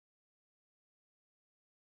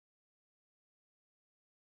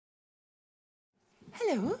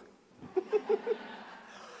Hello.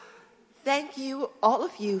 Thank you, all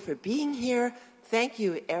of you, for being here. Thank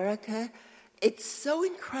you, Erica. It's so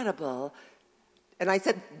incredible, and I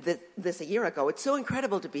said this a year ago, it's so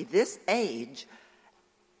incredible to be this age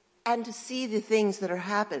and to see the things that are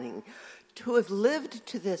happening, to have lived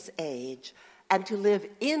to this age and to live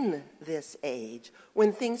in this age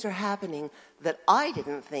when things are happening that I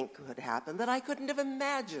didn't think could happen, that I couldn't have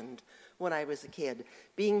imagined when I was a kid.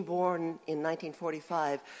 Being born in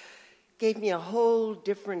 1945 gave me a whole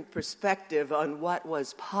different perspective on what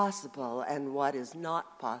was possible and what is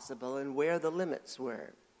not possible and where the limits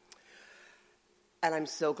were. And I'm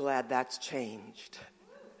so glad that's changed.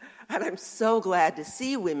 And I'm so glad to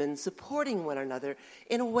see women supporting one another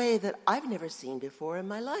in a way that I've never seen before in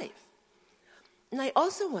my life. And I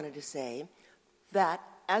also wanted to say that,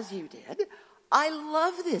 as you did, I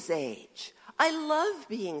love this age. I love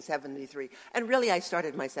being 73. And really, I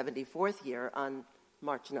started my 74th year on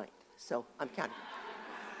March 9th. So I'm counting.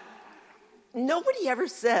 Nobody ever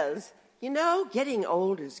says, getting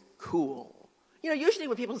old is cool. Usually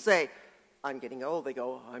when people say, I'm getting old, they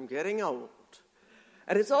go, I'm getting old.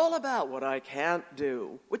 And it's all about what I can't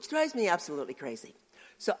do, which drives me absolutely crazy.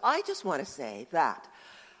 So I just want to say that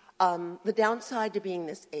the downside to being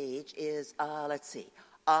this age is, let's see.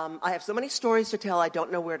 I have so many stories to tell, I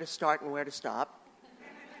don't know where to start and where to stop.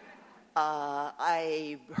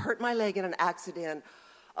 I hurt my leg in an accident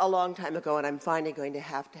a long time ago, and I'm finally going to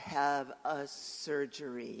have a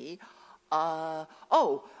surgery.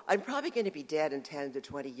 I'm probably going to be dead in 10 to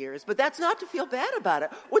 20 years, but that's not to feel bad about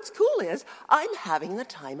it. What's cool is I'm having the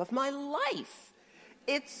time of my life.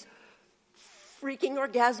 It's freaking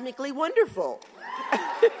orgasmically wonderful.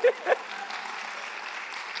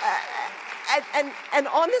 And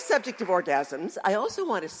on the subject of orgasms, I also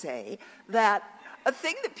want to say that a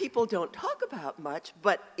thing that people don't talk about much,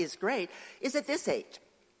 but is great, is at this age,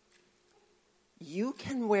 you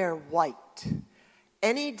can wear white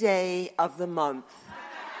any day of the month.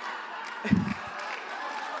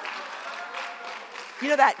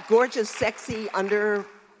 That gorgeous, sexy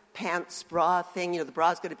underpants bra thing? The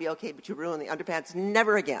bra's going to be okay, but you ruin the underpants.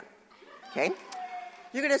 Never again. Okay?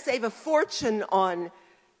 You're going to save a fortune on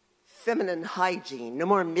feminine hygiene. No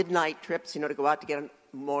more midnight trips, to go out to get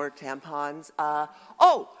more tampons.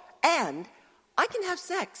 And I can have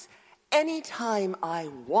sex anytime I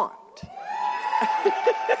want.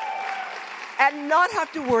 And not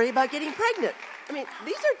have to worry about getting pregnant.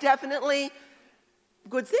 These are definitely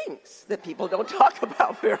good things that people don't talk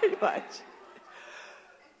about very much.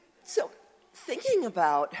 So, thinking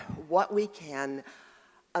about what we can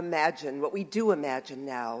imagine, what we do imagine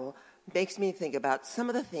now, makes me think about some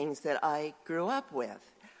of the things that I grew up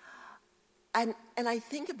with. And I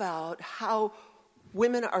think about how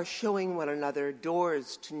women are showing one another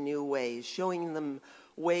doors to new ways, showing them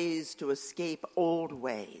ways to escape old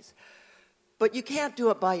ways. But you can't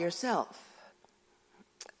do it by yourself.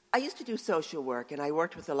 I used to do social work, and I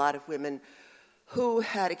worked with a lot of women who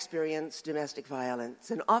had experienced domestic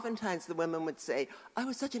violence. And oftentimes the women would say, I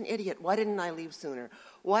was such an idiot. Why didn't I leave sooner?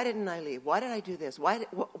 Why didn't I leave? Why did I do this?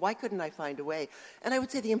 Why couldn't I find a way? And I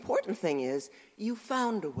would say the important thing is you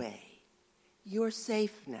found a way. You're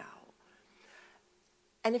safe now.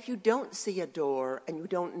 And if you don't see a door and you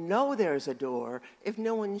don't know there's a door, if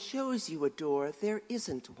no one shows you a door, there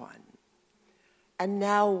isn't one. And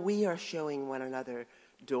now we are showing one another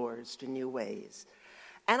doors to new ways.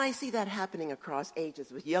 And I see that happening across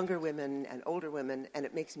ages with younger women and older women, and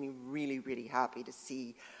it makes me really, really happy to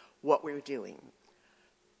see what we're doing.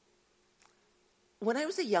 When I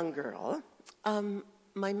was a young girl,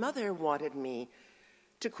 my mother wanted me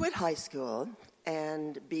to quit high school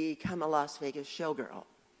and become a Las Vegas showgirl.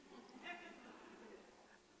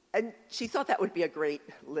 And she thought that would be a great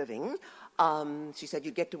living. She said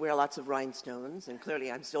you'd get to wear lots of rhinestones, and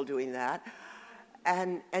clearly I'm still doing that.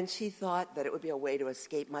 And she thought that it would be a way to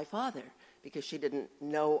escape my father, because she didn't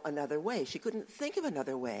know another way. She couldn't think of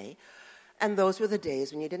another way. And those were the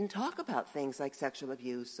days when you didn't talk about things like sexual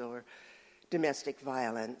abuse or domestic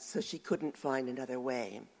violence, so she couldn't find another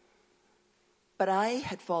way. But I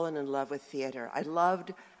had fallen in love with theater. I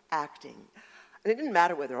loved acting. And it didn't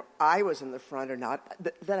matter whether I was in the front or not,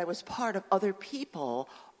 that I was part of other people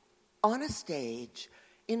on a stage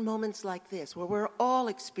in moments like this, where we're all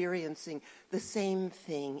experiencing the same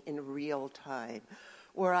thing in real time,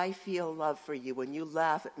 where I feel love for you. When you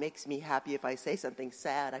laugh, it makes me happy. If I say something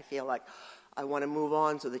sad, I feel like I want to move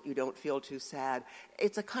on so that you don't feel too sad.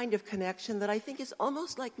 It's a kind of connection that I think is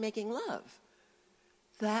almost like making love.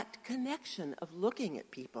 That connection of looking at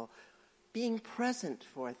people, being present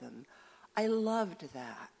for them. I loved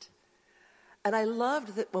that. And I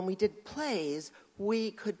loved that when we did plays,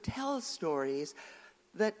 we could tell stories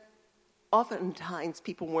that oftentimes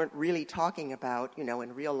people weren't really talking about,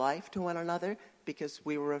 in real life to one another because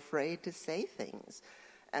we were afraid to say things.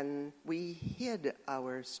 And we hid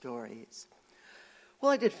our stories.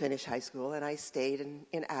 Well, I did finish high school, and I stayed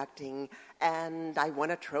in acting, and I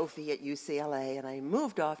won a trophy at UCLA, and I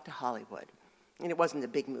moved off to Hollywood. And it wasn't a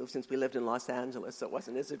big move since we lived in Los Angeles, so it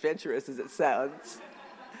wasn't as adventurous as it sounds.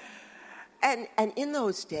 And in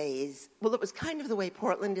those days, well, it was kind of the way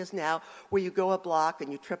Portland is now, where you go a block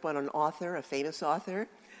and you trip on an author, a famous author.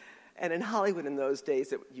 And in Hollywood in those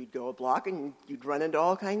days, you'd go a block and you'd run into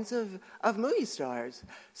all kinds of movie stars.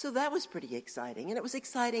 So that was pretty exciting. And it was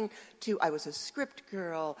exciting, too. I was a script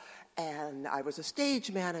girl, and I was a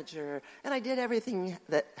stage manager, and I did everything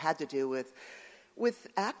that had to do with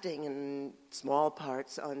acting and small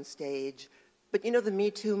parts on stage. But the Me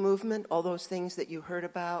Too movement, all those things that you heard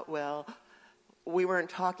about, well, we weren't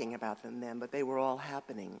talking about them then, but they were all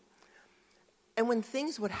happening. And when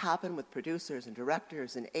things would happen with producers and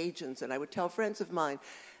directors and agents, and I would tell friends of mine,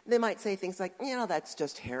 they might say things like, that's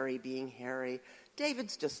just Harry being Harry.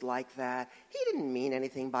 David's just like that. He didn't mean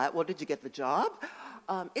anything by it. Well, did you get the job?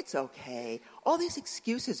 It's okay. All these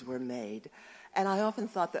excuses were made. And I often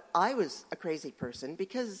thought that I was a crazy person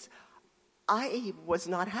because I was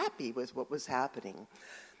not happy with what was happening.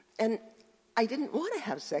 And I didn't want to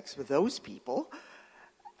have sex with those people.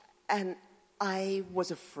 And I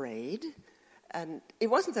was afraid. And it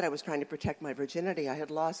wasn't that I was trying to protect my virginity. I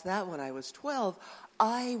had lost that when I was 12.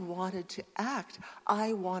 I wanted to act.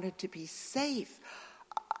 I wanted to be safe.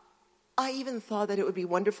 I even thought that it would be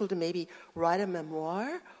wonderful to maybe write a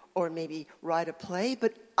memoir or maybe write a play,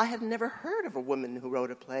 but I had never heard of a woman who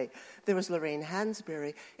wrote a play. There was Lorraine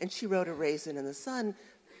Hansberry, and she wrote A Raisin in the Sun,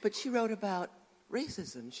 but she wrote about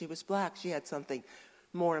racism. She was black. She had something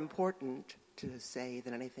more important to say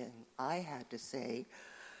than anything I had to say.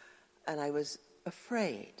 And I was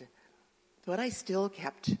afraid. But I still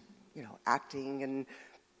kept, acting and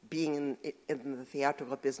being in the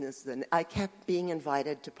theatrical business. And I kept being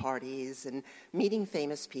invited to parties and meeting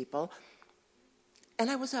famous people. And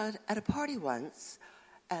I was at a party once,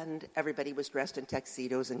 and everybody was dressed in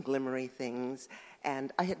tuxedos and glimmery things.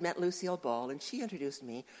 And I had met Lucille Ball, and she introduced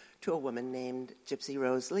me to a woman named Gypsy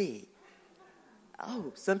Rose Lee.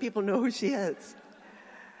 Oh, some people know who she is.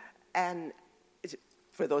 And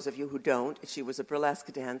for those of you who don't, she was a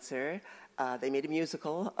burlesque dancer. They made a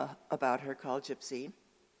musical about her called Gypsy.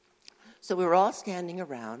 So we were all standing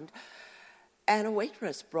around, and a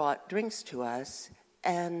waitress brought drinks to us,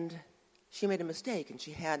 and she made a mistake, and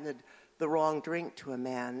she handed the wrong drink to a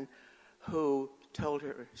man who told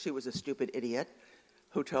her she was a stupid idiot,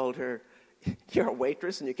 who told her, "You're a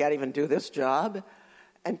waitress and you can't even do this job."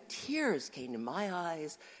 And tears came to my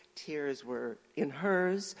eyes. Tears were in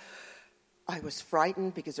hers. I was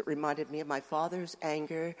frightened because it reminded me of my father's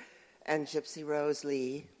anger. And Gypsy Rose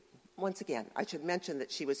Lee, once again, I should mention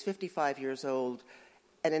that she was 55 years old,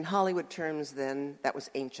 and in Hollywood terms then, that was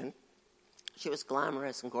ancient. She was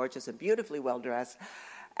glamorous and gorgeous and beautifully well-dressed.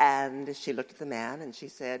 And she looked at the man and she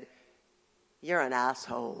said, "You're an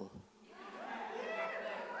asshole."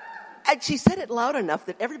 And she said it loud enough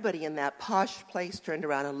that everybody in that posh place turned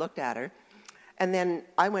around and looked at her. And then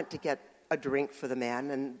I went to get a drink for the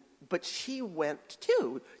man, but she went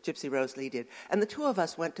too, Gypsy Rose Lee did. And the two of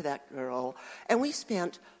us went to that girl, and we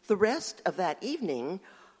spent the rest of that evening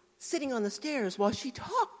sitting on the stairs while she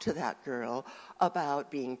talked to that girl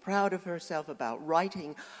about being proud of herself, about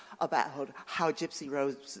writing, about how Gypsy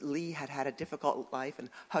Rose Lee had had a difficult life and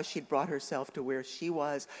how she'd brought herself to where she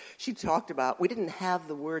was. She talked about, we didn't have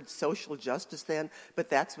the word social justice then, but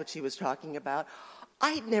that's what she was talking about.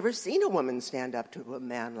 I'd never seen a woman stand up to a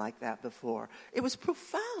man like that before. It was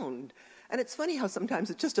profound. And it's funny how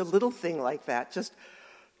sometimes it's just a little thing like that just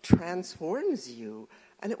transforms you.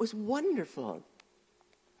 And it was wonderful.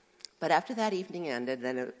 But after that evening ended,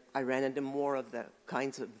 then I ran into more of the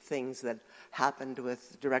kinds of things that happened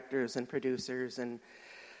with directors and producers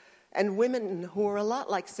and women who were a lot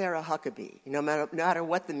like Sarah Huckabee. No matter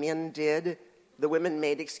what the men did, the women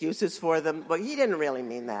made excuses for them. But he didn't really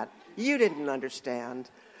mean that. You didn't understand.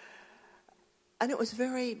 And it was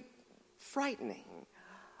very frightening.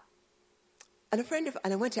 And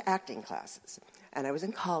I went to acting classes. And I was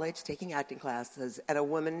in college taking acting classes, and a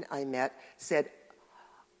woman I met said,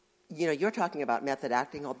 "You're talking about method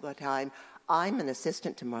acting all the time. I'm an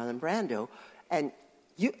assistant to Marlon Brando, and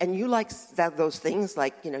you like those things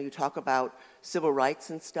like, you talk about civil rights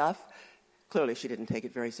and stuff." Clearly she didn't take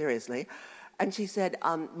it very seriously. And she said,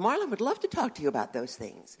 "Marlon would love to talk to you about those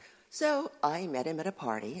things. So I met him at a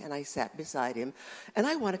party, and I sat beside him, and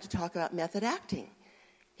I wanted to talk about method acting.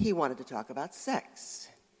 He wanted to talk about sex.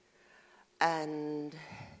 And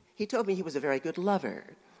he told me he was a very good lover.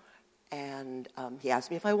 And he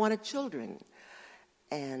asked me if I wanted children.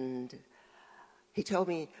 And he told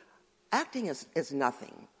me, acting is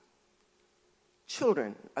nothing.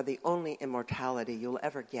 Children are the only immortality you'll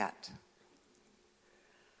ever get.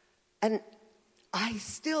 And I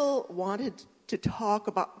still wanted to talk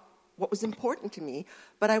about what was important to me,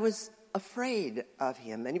 but I was afraid of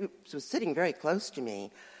him. And he was sitting very close to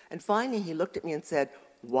me. And finally he looked at me and said,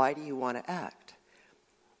 "Why do you want to act?"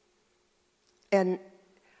 And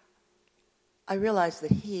I realized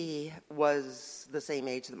that he was the same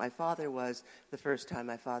age that my father was the first time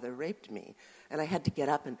my father raped me. And I had to get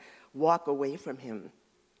up and walk away from him.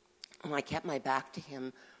 And I kept my back to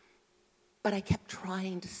him, but I kept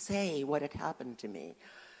trying to say what had happened to me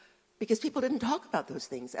because people didn't talk about those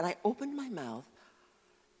things. And I opened my mouth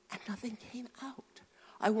and nothing came out.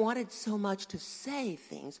 I wanted so much to say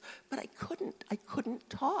things, but I couldn't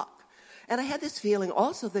talk. And I had this feeling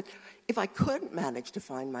also that if I couldn't manage to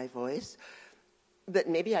find my voice, that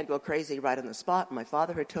maybe I'd go crazy right on the spot. My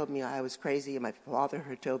father had told me I was crazy, and my father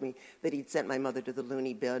had told me that he'd sent my mother to the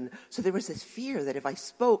loony bin. So there was this fear that if I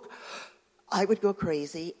spoke, I would go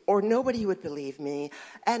crazy, or nobody would believe me,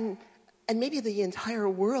 and maybe the entire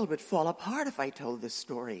world would fall apart if I told this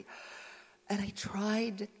story. And I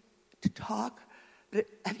tried to talk. But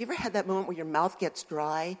have you ever had that moment where your mouth gets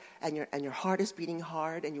dry and your heart is beating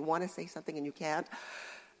hard and you want to say something and you can't?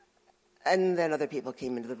 And then other people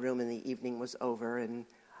came into the room and the evening was over, and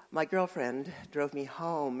my girlfriend drove me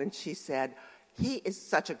home and she said, "He is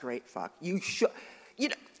such a great fuck. He's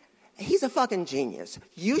a fucking genius.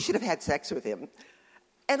 You should have had sex with him."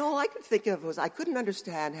 And all I could think of was I couldn't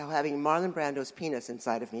understand how having Marlon Brando's penis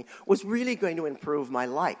inside of me was really going to improve my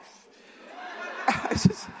life.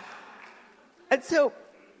 And so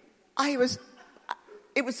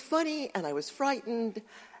it was funny and I was frightened.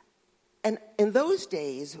 And in those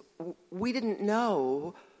days, we didn't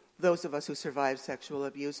know, those of us who survived sexual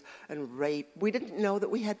abuse and rape, we didn't know that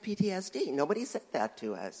we had PTSD. Nobody said that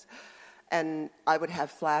to us. And I would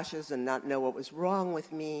have flashes and not know what was wrong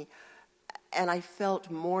with me. And I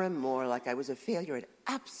felt more and more like I was a failure at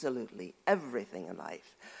absolutely everything in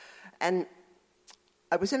life. And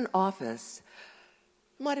I was in an office,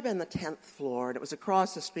 it might have been the 10th floor, and it was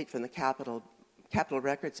across the street from the Capitol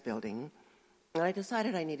Records building. And I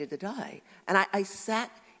decided I needed to die. And I sat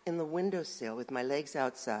in the windowsill with my legs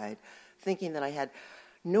outside, thinking that I had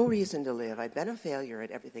no reason to live. I'd been a failure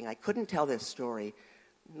at everything. I couldn't tell this story.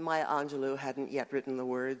 Maya Angelou hadn't yet written the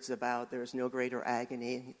words about there is no greater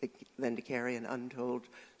agony than to carry an untold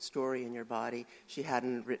story in your body. She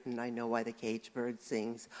hadn't written I Know Why the Caged Bird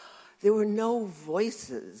Sings. There were no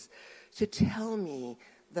voices to tell me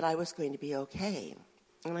that I was going to be okay.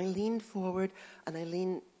 And I leaned forward, and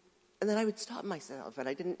then I would stop myself, and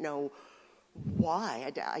I didn't know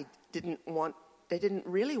why. I didn't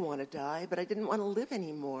really want to die, but I didn't want to live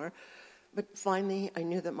anymore. But finally, I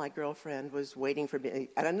knew that my girlfriend was waiting for me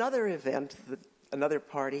at another event, another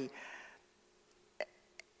party,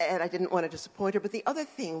 and I didn't want to disappoint her. But the other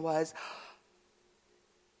thing was,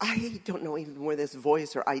 I don't know even where this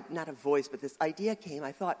voice, not a voice, but this idea came.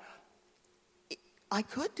 I thought, I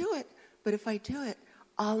could do it, but if I do it,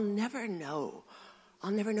 I'll never know.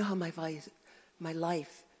 I'll never know how my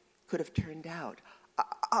life could have turned out.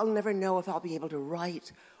 I'll never know if I'll be able to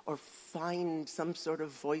write or find some sort of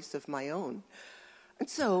voice of my own. And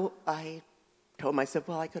so I told myself,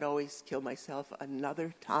 well, I could always kill myself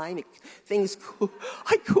another time.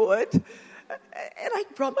 I could. And I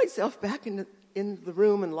brought myself back in the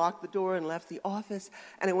room and locked the door and left the office.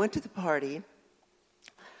 And I went to the party.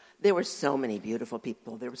 There were so many beautiful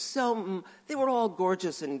people. They were all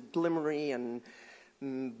gorgeous and glimmery, and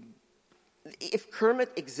if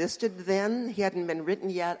Kermit existed then, he hadn't been written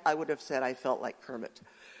yet, I would have said I felt like Kermit.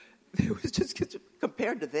 It was just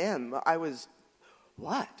compared to them, I was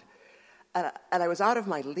what? And I was out of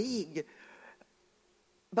my league.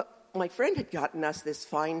 But my friend had gotten us this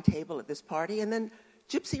fine table at this party, and then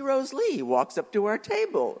Gypsy Rose Lee walks up to our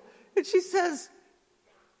table, and she says,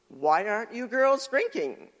 "Why aren't you girls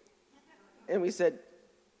drinking?" And we said,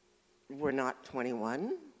 "We're not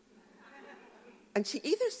 21. And she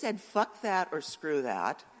either said, "Fuck that," or "Screw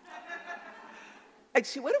that." And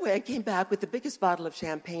she went away and came back with the biggest bottle of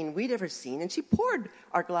champagne we'd ever seen, and she poured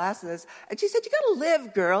our glasses, and she said, "You gotta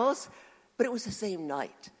live, girls." But it was the same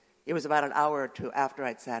night. It was about an hour or two after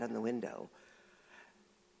I'd sat in the window.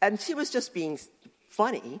 And she was just being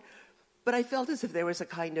funny, but I felt as if there was a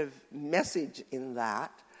kind of message in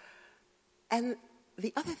that. And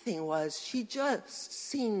the other thing was she just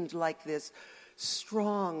seemed like this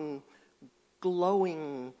strong,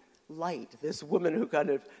 glowing light, this woman who kind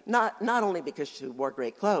of, not only because she wore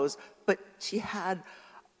great clothes, but she had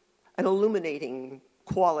an illuminating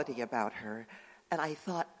quality about her. And I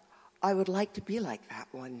thought, I would like to be like that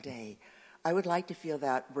one day. I would like to feel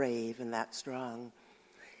that brave and that strong.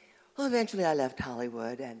 Well, eventually I left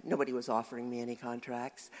Hollywood, and nobody was offering me any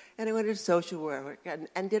contracts. And I went into social work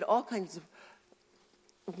and did all kinds of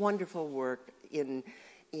wonderful work in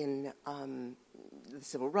the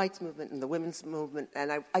civil rights movement and the women's movement.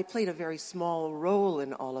 And I played a very small role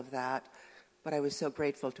in all of that, but I was so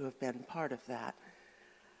grateful to have been part of that.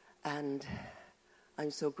 And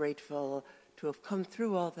I'm so grateful to have come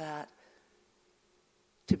through all that,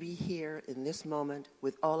 to be here in this moment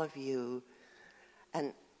with all of you.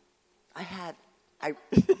 And I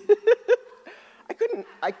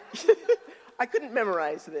couldn't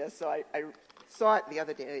memorize this, so I saw it the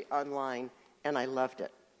other day online, and I loved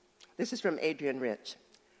it. This is from Adrienne Rich.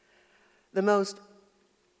 The most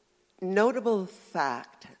notable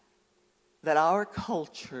fact that our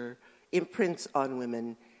culture imprints on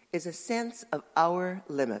women is a sense of our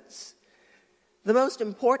limits. The most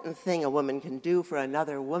important thing a woman can do for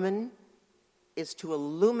another woman is to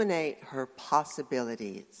illuminate her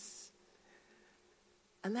possibilities.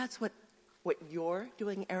 And that's what you're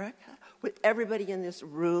doing, Erica, what everybody in this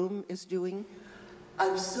room is doing.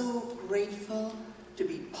 I'm so grateful to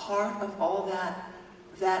be part of all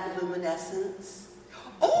that luminescence.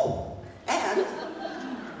 Oh, and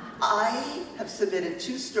I have submitted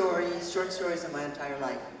 2 short stories in my entire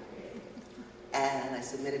life. And I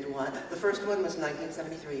submitted one. The first one was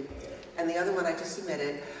 1973, and the other one I just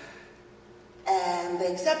submitted, and they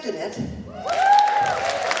accepted it.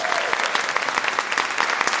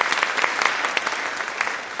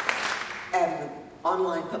 And the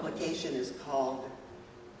online publication is called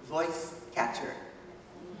Voice Catcher,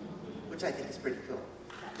 which I think is pretty cool,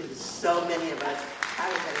 because so many of us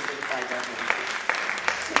haven't identified that one.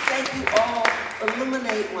 So thank you all.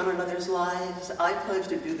 Illuminate one another's lives. I pledge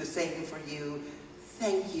to do the same for you.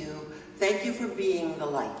 Thank you. Thank you for being the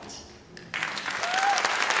light.